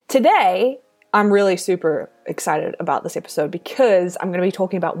Today, I'm really super excited about this episode because I'm going to be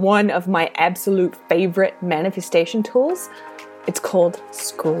talking about one of my absolute favorite manifestation tools. It's called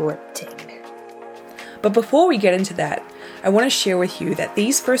scripting. But before we get into that, I want to share with you that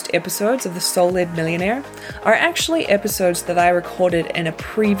these first episodes of The Soul-Led Millionaire are actually episodes that I recorded in a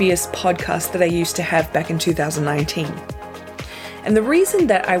previous podcast that I used to have back in 2019. And the reason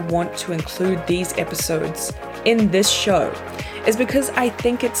that I want to include these episodes in this show is because I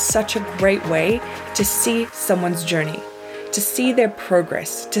think it's such a great way to see someone's journey, to see their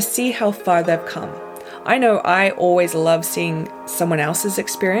progress, to see how far they've come. I know I always love seeing someone else's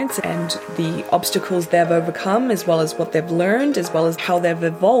experience and the obstacles they've overcome, as well as what they've learned, as well as how they've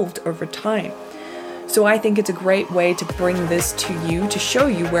evolved over time. So I think it's a great way to bring this to you, to show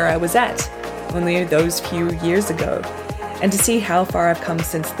you where I was at only those few years ago, and to see how far I've come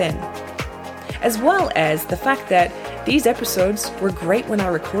since then. As well as the fact that these episodes were great when I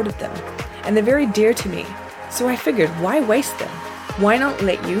recorded them, and they're very dear to me. So I figured, why waste them? Why not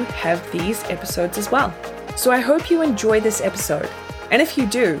let you have these episodes as well? So I hope you enjoy this episode. And if you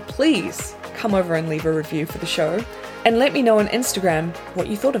do, please come over and leave a review for the show and let me know on Instagram what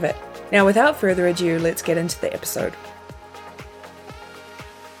you thought of it. Now, without further ado, let's get into the episode.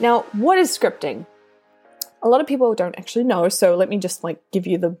 Now, what is scripting? A lot of people don't actually know, so let me just give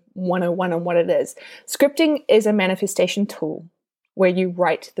you the 101 on what it is. Scripting is a manifestation tool where you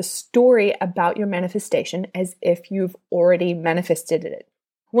write the story about your manifestation as if you've already manifested it.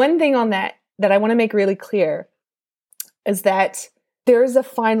 One thing on that I want to make really clear is that there is a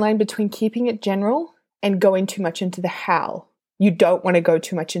fine line between keeping it general and going too much into the how. You don't want to go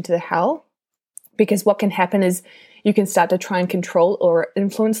too much into the how, because what can happen is you can start to try and control or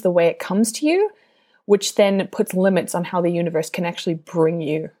influence the way it comes to you, which then puts limits on how the universe can actually bring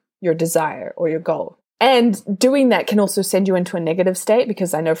you your desire or your goal. And doing that can also send you into a negative state,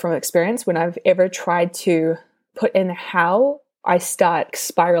 because I know from experience, when I've ever tried to put in how, I start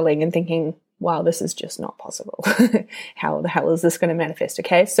spiraling and thinking, wow, this is just not possible. How the hell is this going to manifest?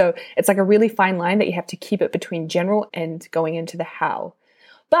 Okay, so it's like a really fine line that you have to keep it between general and going into the how.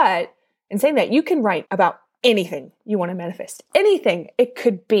 But in saying that, you can write about anything you want to manifest. Anything. It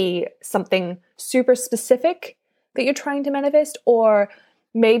could be something super specific that you're trying to manifest, or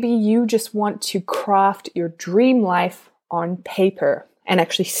maybe you just want to craft your dream life on paper and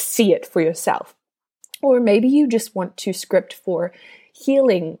actually see it for yourself. Or maybe you just want to script for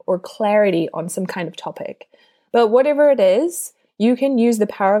healing or clarity on some kind of topic. But whatever it is, you can use the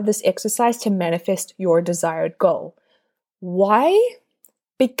power of this exercise to manifest your desired goal. Why?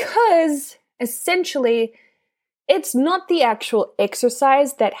 Because essentially, it's not the actual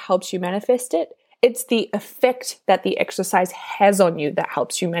exercise that helps you manifest it. It's the effect that the exercise has on you that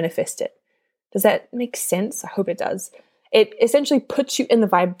helps you manifest it. Does that make sense? I hope it does. It essentially puts you in the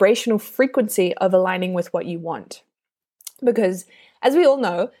vibrational frequency of aligning with what you want. Because, as we all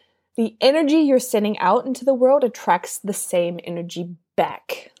know, the energy you're sending out into the world attracts the same energy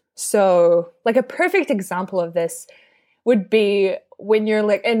back. So, a perfect example of this would be when you're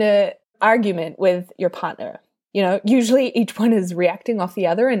in an argument with your partner. Usually each one is reacting off the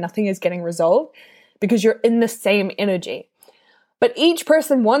other and nothing is getting resolved because you're in the same energy. But each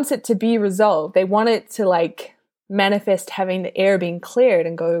person wants it to be resolved. They want it to manifest having the air being cleared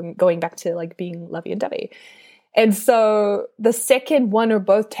and going back to being lovey-dovey. And so the second one or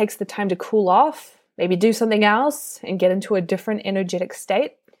both takes the time to cool off, maybe do something else and get into a different energetic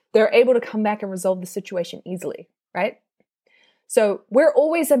state, they're able to come back and resolve the situation easily, right? So we're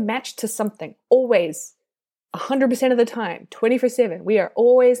always a match to something, always. 100% of the time, 24/7, we are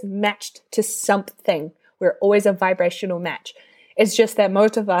always matched to something. We're always a vibrational match. It's just that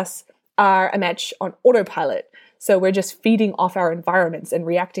most of us are a match on autopilot. So we're just feeding off our environments and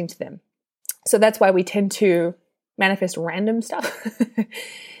reacting to them. So that's why we tend to manifest random stuff.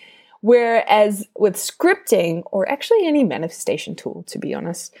 Whereas with scripting, or actually any manifestation tool, to be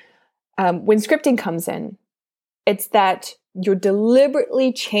honest, when scripting comes in, it's that you're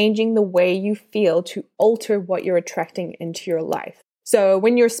deliberately changing the way you feel to alter what you're attracting into your life. So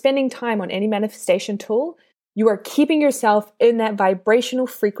when you're spending time on any manifestation tool, you are keeping yourself in that vibrational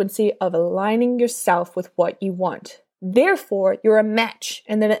frequency of aligning yourself with what you want. Therefore, you're a match,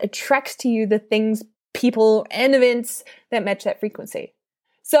 and then it attracts to you the things, people, and events that match that frequency.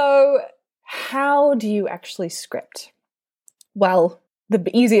 So how do you actually script? Well, the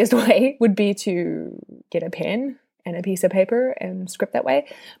easiest way would be to get a pen and a piece of paper and script that way.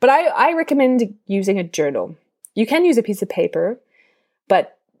 But I recommend using a journal. You can use a piece of paper,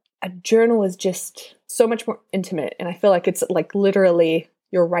 but a journal is just so much more intimate. And I feel like it's literally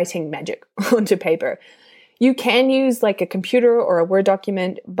you're writing magic onto paper. You can use like a computer or a Word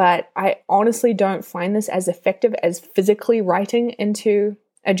document, but I honestly don't find this as effective as physically writing into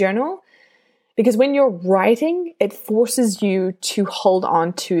a journal. Because when you're writing, it forces you to hold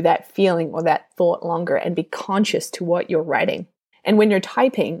on to that feeling or that thought longer and be conscious to what you're writing. And when you're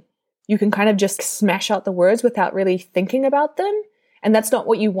typing, you can kind of just smash out the words without really thinking about them. And that's not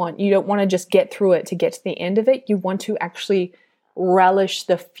what you want. You don't want to just get through it to get to the end of it. You want to actually relish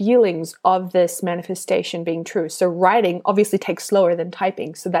the feelings of this manifestation being true. So writing obviously takes slower than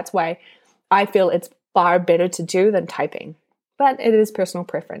typing. So that's why I feel it's far better to do than typing. But it is personal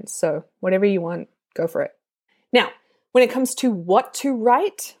preference. So whatever you want, go for it. Now, when it comes to what to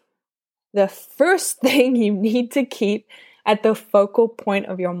write, the first thing you need to keep at the focal point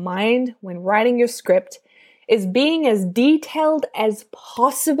of your mind when writing your script is being as detailed as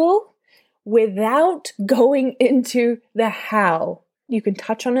possible without going into the how. You can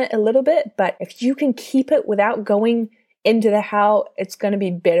touch on it a little bit, but if you can keep it without going into the how, it's going to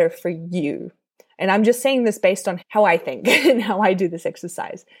be better for you. And I'm just saying this based on how I think and how I do this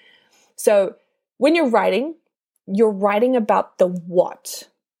exercise. So when you're writing about the what.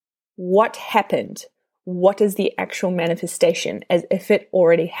 What happened? What is the actual manifestation as if it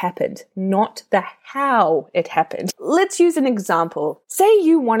already happened, not the how it happened. Let's use an example. Say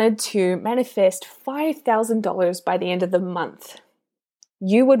you wanted to manifest $5,000 by the end of the month.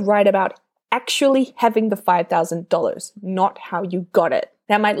 You would write about actually having the $5,000, not how you got it.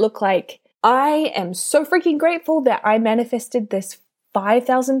 That might look like, I am so freaking grateful that I manifested this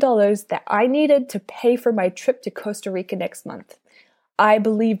 $5,000 that I needed to pay for my trip to Costa Rica next month. I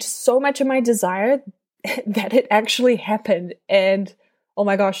believed so much in my desire that it actually happened. And oh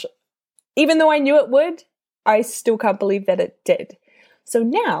my gosh, even though I knew it would, I still can't believe that it did. So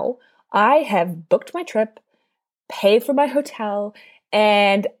now I have booked my trip, paid for my hotel,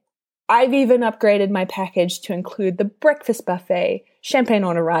 and I've even upgraded my package to include the breakfast buffet, champagne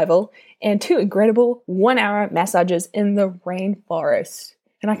on arrival, and 2 incredible 1-hour massages in the rainforest.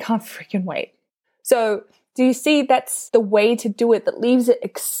 And I can't freaking wait. So do you see that's the way to do it that leaves it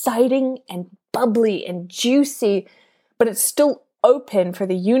exciting and bubbly and juicy, but it's still open for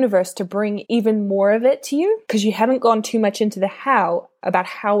the universe to bring even more of it to you because you haven't gone too much into the how about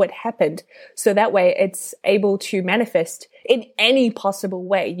how it happened. So that way it's able to manifest in any possible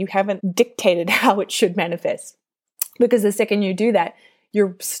way. You haven't dictated how it should manifest because the second you do that,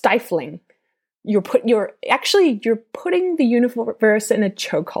 you're stifling. You're putting the universe in a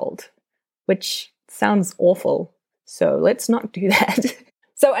chokehold, which sounds awful. So let's not do that.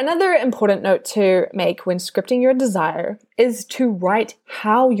 So another important note to make when scripting your desire is to write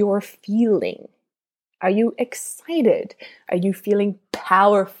how you're feeling. Are you excited? Are you feeling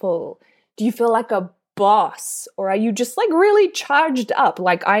powerful? Do you feel like a boss? Or are you just like really charged up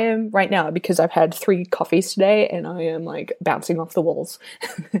like I am right now because I've had 3 coffees today and I am like bouncing off the walls?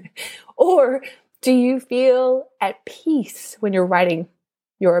 Or do you feel at peace when you're writing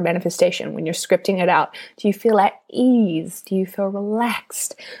your manifestation, when you're scripting it out? Do you feel at ease? Do you feel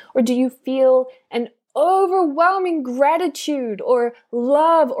relaxed? Or do you feel an overwhelming gratitude or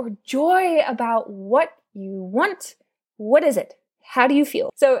love or joy about what you want? What is it? How do you feel?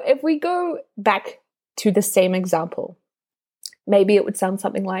 So if we go back to the same example, maybe it would sound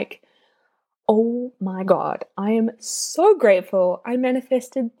something like, oh my God, I am so grateful I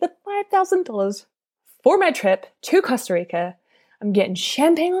manifested the $5,000 for my trip to Costa Rica. I'm getting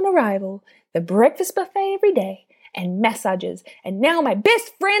champagne on arrival, the breakfast buffet every day, and massages. And now my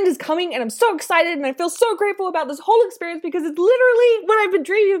best friend is coming and I'm so excited and I feel so grateful about this whole experience because it's literally what I've been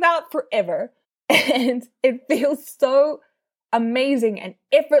dreaming about forever. And it feels so amazing and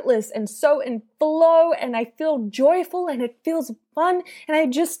effortless and so in flow, and I feel joyful and it feels fun, and I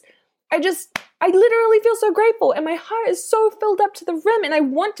literally feel so grateful and my heart is so filled up to the rim and I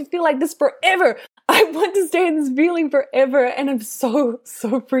want to feel like this forever. I want to stay in this feeling forever, and I'm so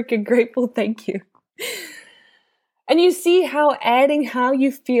freaking grateful. Thank you. And you see how adding how you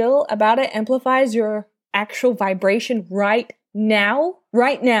feel about it amplifies your actual vibration right now,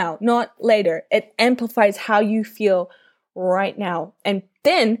 not later. It amplifies how you feel right now and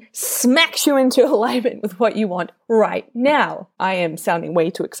then smacks you into alignment with what you want right now. I am sounding way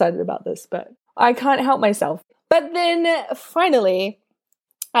too excited about this, but I can't help myself. But then finally,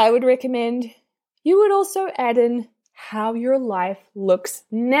 I would recommend you would also add in how your life looks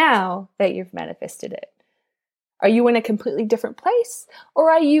now that you've manifested it. Are you in a completely different place,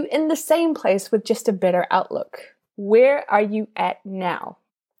 or are you in the same place with just a better outlook? Where are you at now?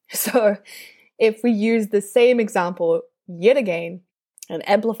 So if we use the same example yet again and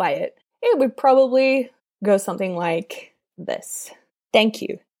amplify it, it would probably go something like this. Thank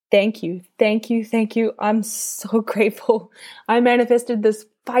you. Thank you, thank you, thank you. I'm so grateful. I manifested this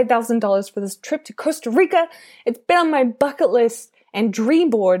 $5,000 for this trip to Costa Rica. It's been on my bucket list and dream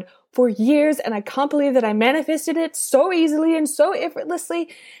board for years, and I can't believe that I manifested it so easily and so effortlessly.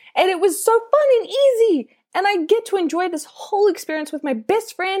 And it was so fun and easy. And I get to enjoy this whole experience with my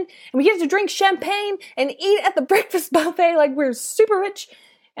best friend, and we get to drink champagne and eat at the breakfast buffet like we're super rich.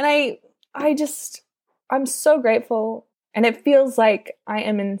 And I'm so grateful. And it feels like I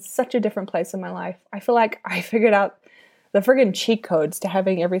am in such a different place in my life. I feel like I figured out the friggin' cheat codes to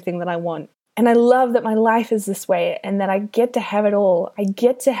having everything that I want. And I love that my life is this way and that I get to have it all. I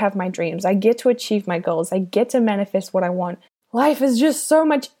get to have my dreams. I get to achieve my goals. I get to manifest what I want. Life is just so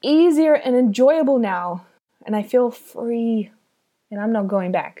much easier and enjoyable now. And I feel free and I'm not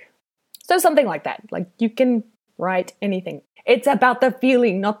going back. So something like that. Like you can write anything. It's about the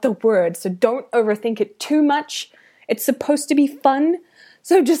feeling, not the word. So don't overthink it too much. It's supposed to be fun.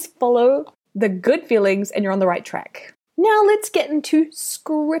 So just follow the good feelings and you're on the right track. Now let's get into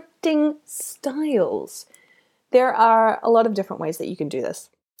scripting styles. There are a lot of different ways that you can do this.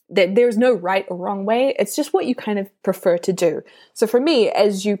 There's no right or wrong way. It's just what you kind of prefer to do. So for me,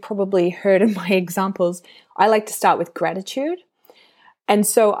 as you probably heard in my examples, I like to start with gratitude. And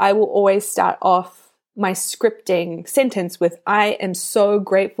so I will always start off my scripting sentence with I am so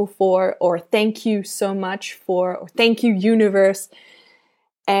grateful for, or thank you so much for, or thank you universe.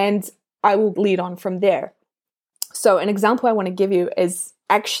 And I will lead on from there. So an example I want to give you is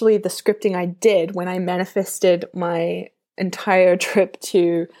actually the scripting I did when I manifested my entire trip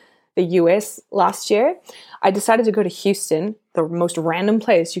to the US last year. I decided to go to Houston, the most random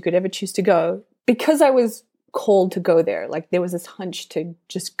place you could ever choose to go, because I was called to go there. Like there was this hunch to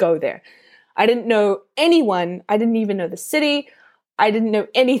just go there. I didn't know anyone. I didn't even know the city. I didn't know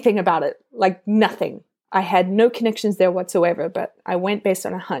anything about it, like nothing. I had no connections there whatsoever, but I went based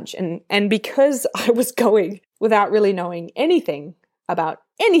on a hunch. And because I was going without really knowing anything about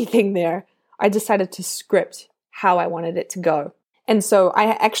anything there, I decided to script how I wanted it to go. And so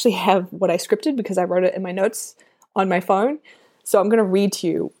I actually have what I scripted because I wrote it in my notes on my phone. So I'm going to read to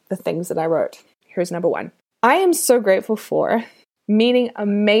you the things that I wrote. Here's number 1. I am so grateful for meeting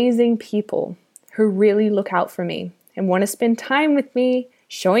amazing people who really look out for me and want to spend time with me,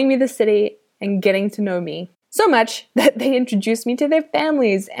 showing me the city and getting to know me so much that they introduce me to their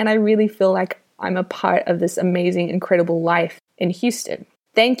families. And I really feel like I'm a part of this amazing, incredible life in Houston.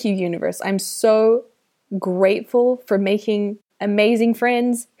 Thank you, universe. I'm so grateful for making amazing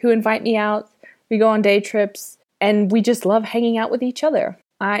friends who invite me out. We go on day trips and we just love hanging out with each other.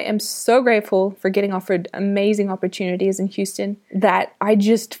 I am so grateful for getting offered amazing opportunities in Houston that I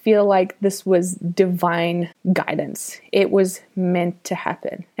just feel like this was divine guidance. It was meant to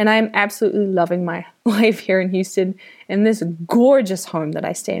happen. And I'm absolutely loving my life here in Houston and this gorgeous home that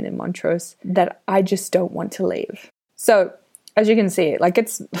I stay in Montrose that I just don't want to leave. So as you can see, like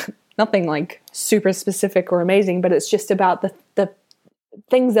it's nothing like super specific or amazing, but it's just about the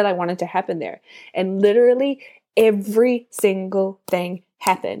things that I wanted to happen there. And literally every single thing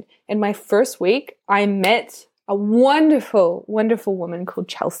happened. In my first week, I met a wonderful, wonderful woman called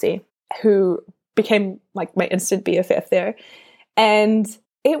Chelsea, who became like my instant BFF there. And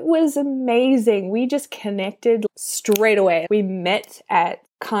it was amazing. We just connected straight away. We met at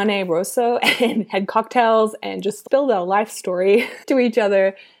Carne Rosso and had cocktails and just spilled our life story to each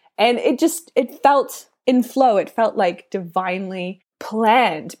other. And it felt in flow. It felt like divinely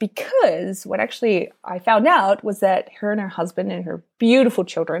planned, because what actually I found out was that her and her husband and her beautiful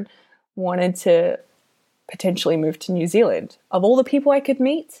children wanted to potentially move to New Zealand. Of all the people I could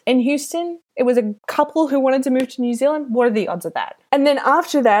meet in Houston, it was a couple who wanted to move to New Zealand. What are the odds of that? And then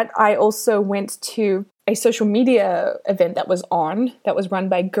after that, I also went to a social media event that was run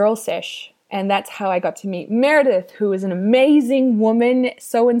by Girl Sesh. And that's how I got to meet Meredith, who is an amazing woman,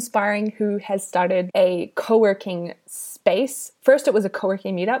 so inspiring, who has started a co-working space. First, it was a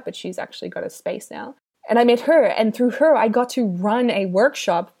co-working meetup, but she's actually got a space now. And I met her, and through her, I got to run a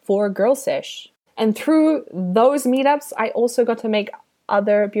workshop for Girl Sesh. And through those meetups, I also got to make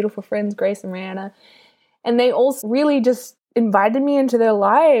other beautiful friends, Grace and Rihanna. And they also really just invited me into their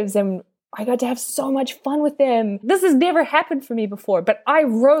lives, and I got to have so much fun with them. This has never happened for me before, but I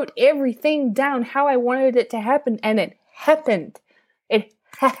wrote everything down how I wanted it to happen, and it happened. It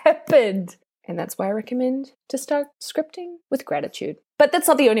happened. And that's why I recommend to start scripting with gratitude. But that's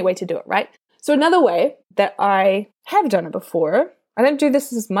not the only way to do it, right? So another way that I have done it before, I don't do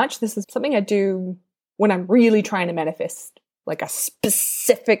this as much. This is something I do when I'm really trying to manifest like a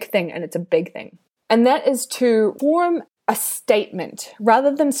specific thing, and it's a big thing. And that is to form a statement.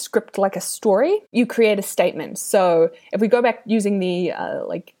 Rather than script like a story, you create a statement. So if we go back using the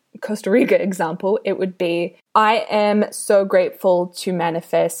Costa Rica example, it would be, I am so grateful to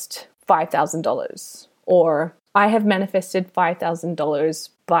manifest $5,000, or I have manifested $5,000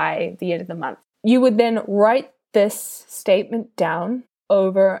 by the end of the month. You would then write this statement down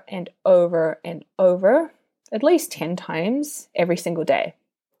over and over and over, at least 10 times every single day.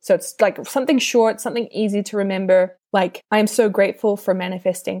 So it's like something short, something easy to remember, like, I'm so grateful for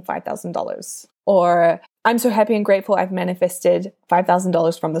manifesting $5,000, or I'm so happy and grateful I've manifested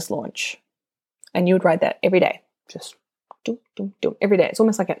 $5,000 from this launch. And you would write that every day, just do every day. It's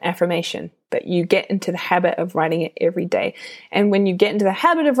almost like an affirmation, but you get into the habit of writing it every day. And when you get into the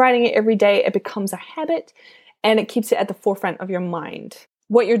habit of writing it every day, it becomes a habit and it keeps it at the forefront of your mind.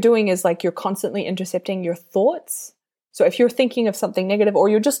 What you're doing is like you're constantly intercepting your thoughts. So if you're thinking of something negative, or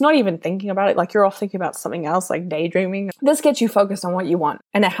you're just not even thinking about it, like you're off thinking about something else, like daydreaming, this gets you focused on what you want.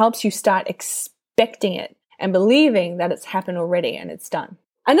 And it helps you start expecting it and believing that it's happened already and it's done.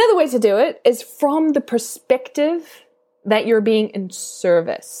 Another way to do it is from the perspective that you're being in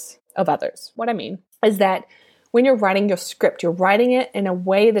service of others. What I mean is that when you're writing your script, you're writing it in a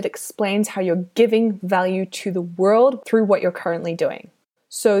way that explains how you're giving value to the world through what you're currently doing.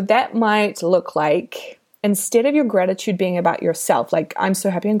 So that might look like, instead of your gratitude being about yourself, like, I'm so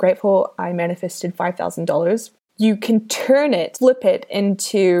happy and grateful I manifested $5,000, you can flip it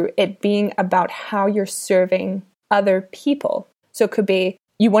into it being about how you're serving other people. So it could be,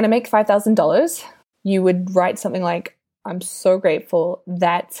 you want to make $5,000. You would write something like, I'm so grateful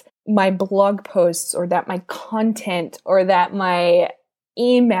that my blog posts, or that my content, or that my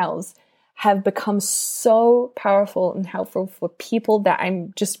emails have become so powerful and helpful for people, that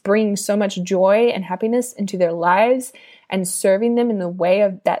I'm just bringing so much joy and happiness into their lives and serving them in the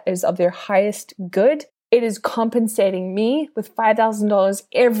way that is of their highest good. It is compensating me with $5,000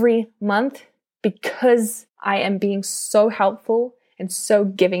 every month because I am being so helpful and so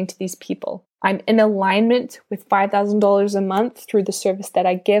giving to these people. I'm in alignment with $5,000 a month through the service that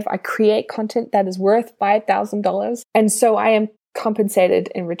I give. I create content that is worth $5,000. And so I am compensated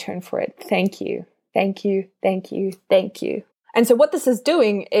in return for it. Thank you. Thank you. Thank you. Thank you. And so what this is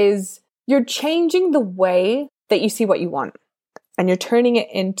doing is you're changing the way that you see what you want, and you're turning it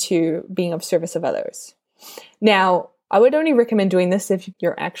into being of service of others. Now, I would only recommend doing this if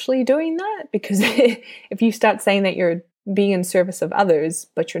you're actually doing that, because if you start saying that you're being in service of others,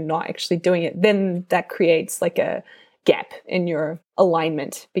 but you're not actually doing it, then that creates like a gap in your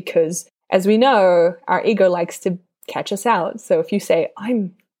alignment, because as we know, our ego likes to catch us out. So if you say,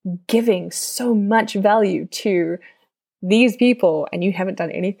 I'm giving so much value to these people, and you haven't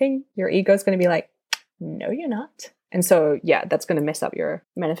done anything, your ego is going to be like, no, you're not. And so, yeah, that's going to mess up your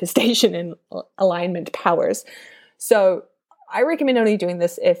manifestation and alignment powers. So I recommend only doing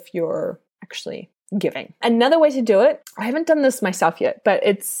this if you're actually giving. Another way to do it, I haven't done this myself yet, but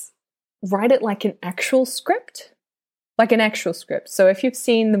it's write it like an actual script. Like an actual script. So if you've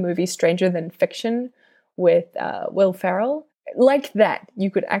seen the movie Stranger Than Fiction with Will Ferrell, like that, you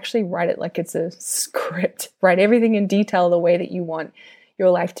could actually write it like it's a script. Write everything in detail the way that you want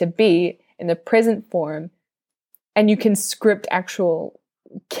your life to be in the present form. And you can script actual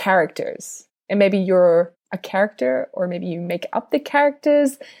characters. And maybe you're a character, or maybe you make up the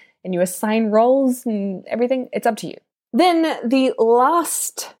characters and you assign roles and everything. It's up to you. Then the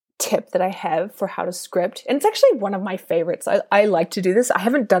last tip that I have for how to script, and it's actually one of my favorites. I like to do this. I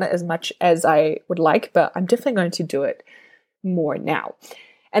haven't done it as much as I would like, but I'm definitely going to do it more now.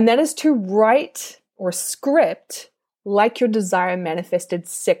 And that is to write or script like your desire manifested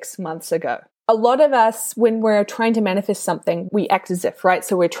 6 months ago. A lot of us, when we're trying to manifest something, we act as if, right?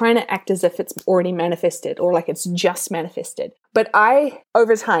 So we're trying to act as if it's already manifested, or like it's just manifested. But I,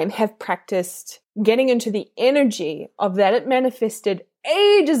 over time, have practiced getting into the energy of that it manifested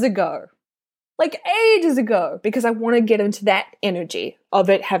ages ago. Like ages ago, because I want to get into that energy of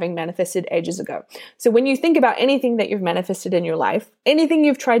it having manifested ages ago. So when you think about anything that you've manifested in your life, anything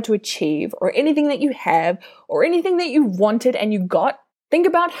you've tried to achieve, or anything that you have, or anything that you wanted and you got, think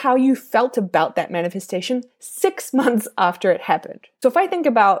about how you felt about that manifestation 6 months after it happened. So if I think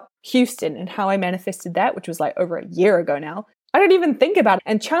about Houston and how I manifested that, which was like over a year ago now, I don't even think about it.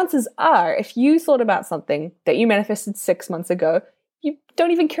 And chances are, if you thought about something that you manifested 6 months ago, you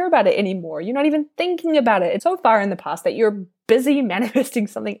don't even care about it anymore. You're not even thinking about it. It's so far in the past that you're busy manifesting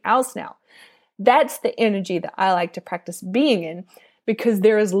something else now. That's the energy that I like to practice being in, because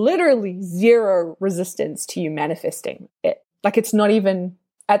there is literally zero resistance to you manifesting it. Like it's not even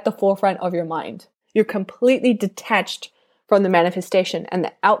at the forefront of your mind. You're completely detached from the manifestation and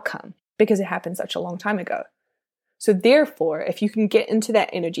the outcome because it happened such a long time ago. So therefore, if you can get into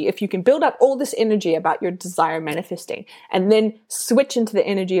that energy, if you can build up all this energy about your desire manifesting and then switch into the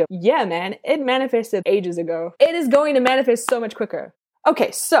energy of, yeah, man, it manifested ages ago, it is going to manifest so much quicker.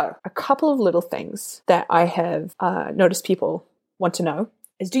 Okay, so a couple of little things that I have noticed people want to know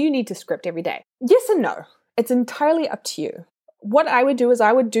is, do you need to script every day? Yes and no. It's entirely up to you. What I would do is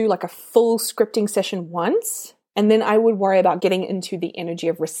I would do like a full scripting session once, and then I would worry about getting into the energy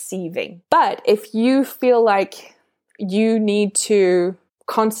of receiving. But if you feel like you need to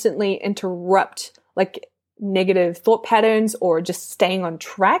constantly interrupt like negative thought patterns or just staying on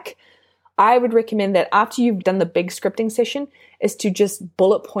track, I would recommend that after you've done the big scripting session is to just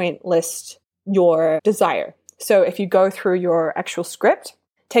bullet point list your desire. So if you go through your actual script,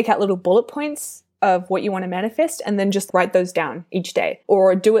 take out little bullet points of what you want to manifest and then just write those down each day.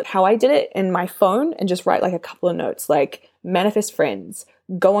 Or do it how I did it in my phone and just write like a couple of notes like manifest friends,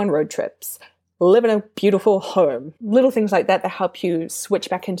 go on road trips, live in a beautiful home, little things like that that help you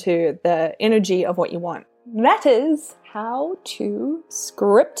switch back into the energy of what you want. That is how to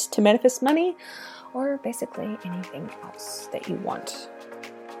script to manifest money, or basically anything else that you want.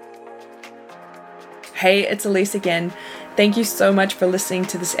 Hey, it's Elise again. Thank you so much for listening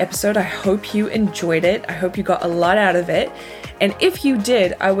to this episode. I hope you enjoyed it. I hope you got a lot out of it. And if you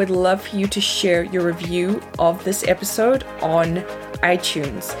did, I would love for you to share your review of this episode on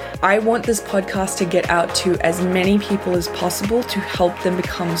iTunes. I want this podcast to get out to as many people as possible to help them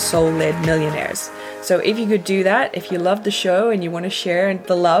become soul-led millionaires. So if you could do that, if you love the show and you want to share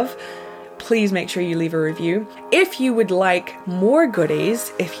the love, please make sure you leave a review. If you would like more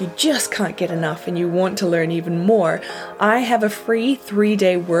goodies, if you just can't get enough and you want to learn even more, I have a free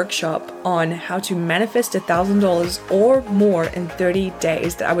 3-day workshop on how to manifest $1,000 or more in 30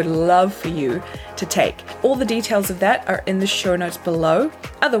 days that I would love for you to take. All the details of that are in the show notes below.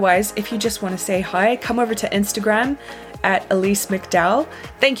 Otherwise, if you just want to say hi, come over to Instagram at Elise McDowell.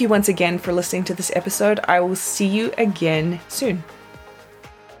 Thank you once again for listening to this episode. I will see you again soon.